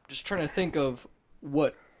that I'm just trying to think of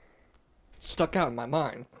what stuck out in my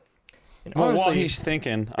mind. And Well, honestly, while he's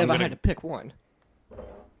thinking, if I had to pick one,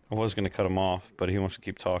 I was gonna cut him off, but he wants to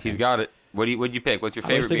keep talking. He's got it. What'd you pick? What's your I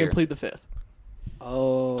was favorite thinking beer? Plead the Fifth.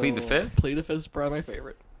 Oh. Plead the Fifth? Plead the Fifth is probably my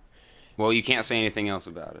favorite. Well, you can't say anything else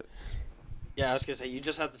about it. Yeah, I was gonna say you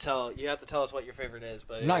just have to tell us what your favorite is,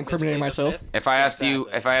 but Not if it's incriminating Plead the myself. Fifth, If I asked you,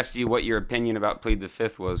 exactly. what your opinion about Plead the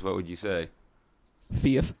Fifth was, what would you say?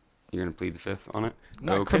 Fifth. You're gonna plead the fifth on it?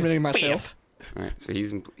 Not Okay. incriminating myself. All right, so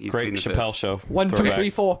he's Great pleading the Chappelle fifth. show. 1, 2, Throwback. 3,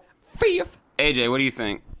 4. Fifth. AJ, what do you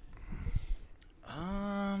think?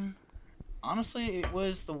 Honestly, it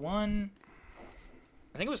was the one.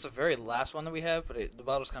 I think it was the very last one that we have, but the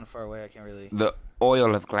bottle's kind of far away. I can't really. The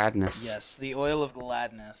Oil of Gladness. Yes, the Oil of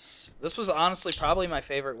Gladness. This was honestly probably my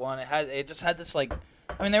favorite one. It just had this like,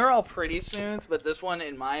 I mean, they were all pretty smooth, but this one,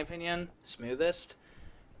 in my opinion, smoothest.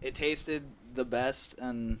 It tasted the best,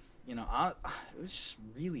 and it was just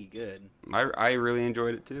really good. I really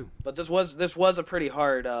enjoyed it too. But this was a pretty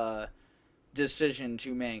hard decision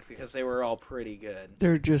to make because they were all pretty good.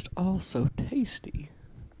 They're just all so tasty.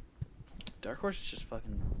 Dark Horse is just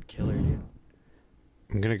fucking killer, dude.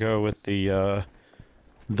 I'm gonna go with the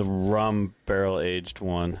rum barrel aged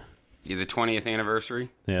one. Yeah, the 20th anniversary.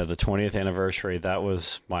 Yeah, the 20th anniversary. That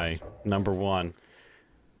was my number one.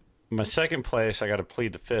 My second place, I got to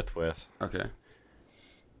plead the fifth with. Okay.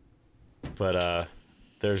 But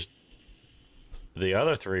there's the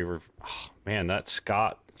other three were. Oh, man, that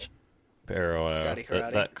Scott barrel. Scotty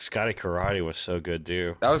Karate. That Scotty Karate was so good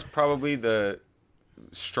too. That was probably the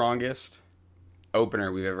strongest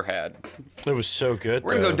opener we've ever had. It was so good.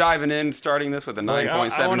 We're gonna go diving in, starting this with a Like, I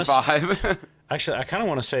 9.75. Actually, I kind of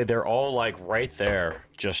want to say they're all like right there,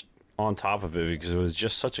 just on top of it, because it was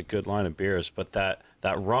just such a good line of beers. But that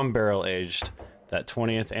rum barrel aged, that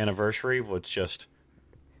 20th anniversary was just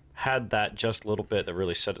had that just little bit that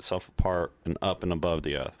really set itself apart and up and above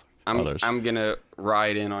the others. I'm gonna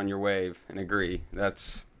ride in on your wave and agree.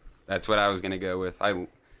 That's what I was gonna go with. I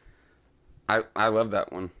love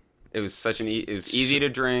that one. It was it was easy to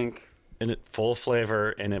drink. And it full of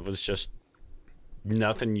flavor, and it was just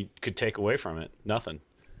nothing you could take away from it. Nothing.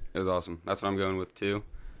 It was awesome. That's what I'm going with too.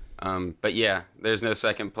 But yeah, there's no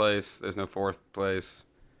second place. There's no fourth place.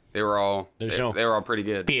 They were all they were all pretty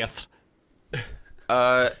good. Fifth.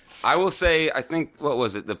 I will say, I think, what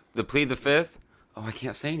was it? The Plead the Fifth? Oh, I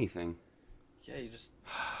can't say anything. Yeah, you just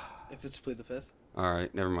if it's Plead the Fifth, All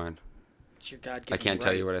right, never mind. it's your God. I can't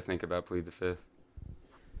tell you what I think about Plead the Fifth.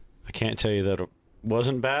 I can't tell you that it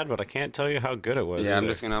wasn't bad, but I can't tell you how good it was. Yeah, I'm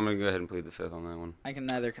either. gonna go ahead and plead the fifth on that one. I can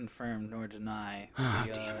neither confirm nor deny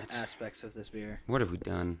the aspects of this beer. What have we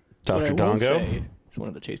done? Dr. What I will Dongo, say, it's one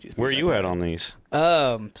of the tastiest. where are beers you I've at had. on these?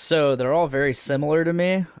 So they're all very similar to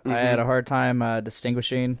me. I had a hard time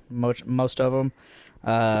distinguishing most of them,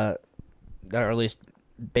 or at least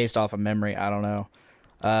based off of memory. I don't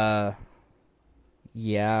know.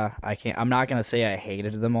 Yeah, I can't. I'm not gonna say I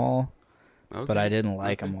hated them all, Okay. but I didn't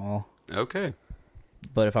like them all. Okay.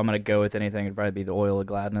 But if I'm gonna go with anything, it'd probably be the Oil of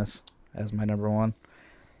Gladness as my number one.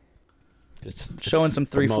 It's Showing some the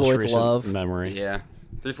Three most Floyds recent love. memory. Yeah.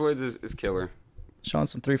 Three Floyds is killer. Showing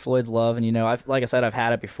some Three Floyds love, and like I said, I've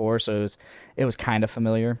had it before, so it was kind of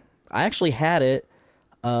familiar. I actually had it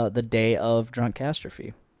the day of Drunk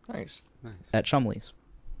Catastrophe Nice. at Chumley's.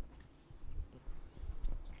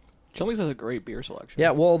 Chumley's has a great beer selection.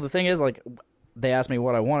 Yeah, well, the thing is, like, they asked me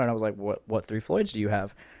what I wanted, and I was like, "What Three Floyds do you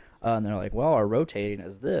have?" And they're like, "Well, our rotating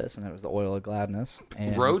is this," and it was the Oil of Gladness.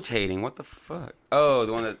 And Rotating? What the fuck? Oh,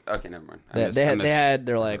 the one that. Okay, never mind.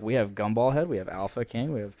 they're like, we have Gumball Head, we have Alpha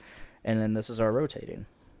King, and then this is our rotating.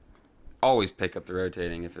 Always pick up the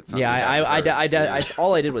rotating if it's something. Yeah, you haven't heard.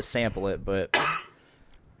 all I did was sample it, but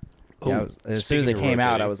yeah, as soon as it speaking of came out,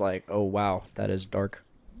 rotating. I was like, "Oh wow, that is dark."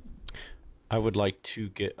 I would like to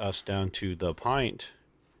get us down to the pint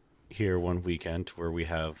here one weekend where we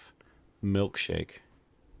have milkshake.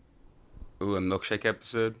 Ooh, a milkshake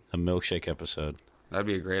episode? A milkshake episode. That'd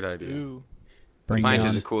be a great idea. Ooh. Bring Pint it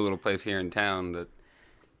is on. a cool little place here in town that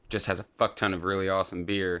just has a fuck ton of really awesome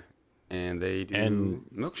beer, and they do And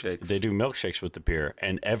milkshakes. They do milkshakes with the beer,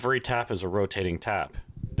 and every tap is a rotating tap.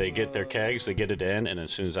 They get their kegs, they get it in, and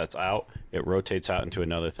as soon as that's out, it rotates out into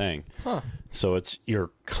another thing. Huh. So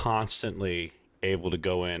you're constantly able to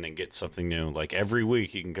go in and get something new. Like every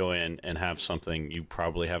week you can go in and have something you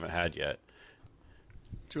probably haven't had yet.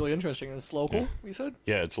 It's really interesting. It's local, you said?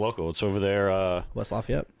 Yeah, it's local. It's over there. West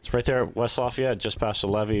Lafayette. It's right there at West Lafayette, just past the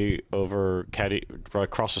levee over right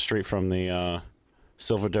across the street from the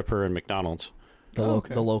Silver Dipper and McDonald's. The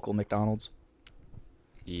local McDonald's.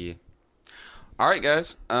 Yeah. All right,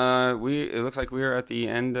 guys. It looks like we are at the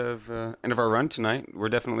end of our run tonight. We're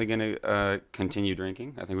definitely going to continue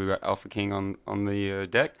drinking. I think we've got Alpha King on the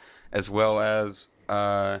deck, as well as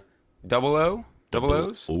Double O's,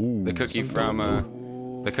 the cookie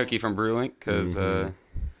from Brewlink, because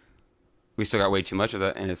we still got way too much of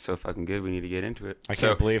that, and it's so fucking good. We need to get into it. I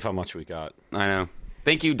can't believe how much we got. I know.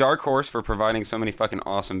 Thank you, Dark Horse, for providing so many fucking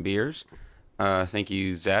awesome beers. Thank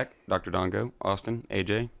you, Zach, Dr. Dongo, Austin,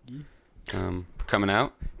 AJ, for coming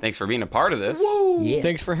out. Thanks for being a part of this. Woo! Yeah.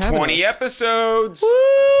 Thanks for having 20 us. episodes.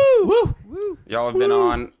 Woo! Woo! Y'all have been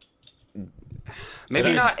on,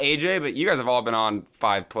 maybe not AJ, but you guys have all been on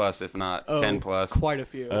 5+, if not 10+. Quite a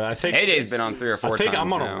few. I think AJ's been on 3 or 4 times. I think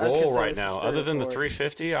I'm on now. a roll right now. Other than the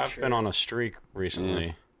 350, I've been on a streak recently.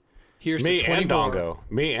 Yeah. Here's Me to 20 and Dongo.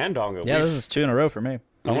 Me and Dongo. Yeah, this is 2 in a row for me.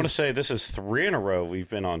 I want to say this is 3 in a row we've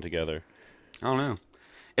been on together. I don't know.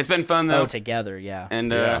 It's been fun, though. Oh, together, yeah.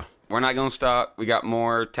 And Yeah. we're not going to stop. We got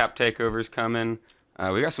more tap takeovers coming.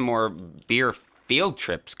 We got some more beer field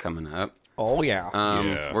trips coming up. Oh, yeah.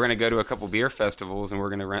 We're going to go to a couple beer festivals, and we're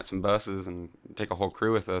going to rent some buses and take a whole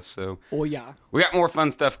crew with us. So Oh, yeah. we got more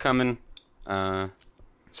fun stuff coming. So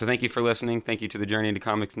thank you for listening. Thank you to the Journey into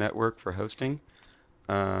Comics Network for hosting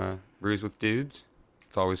Brews with Dudes.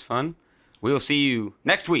 It's always fun. We will see you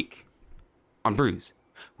next week on Brews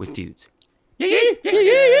with Dudes. Yeah, yeah, yeah, yeah,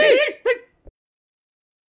 yeah, yeah.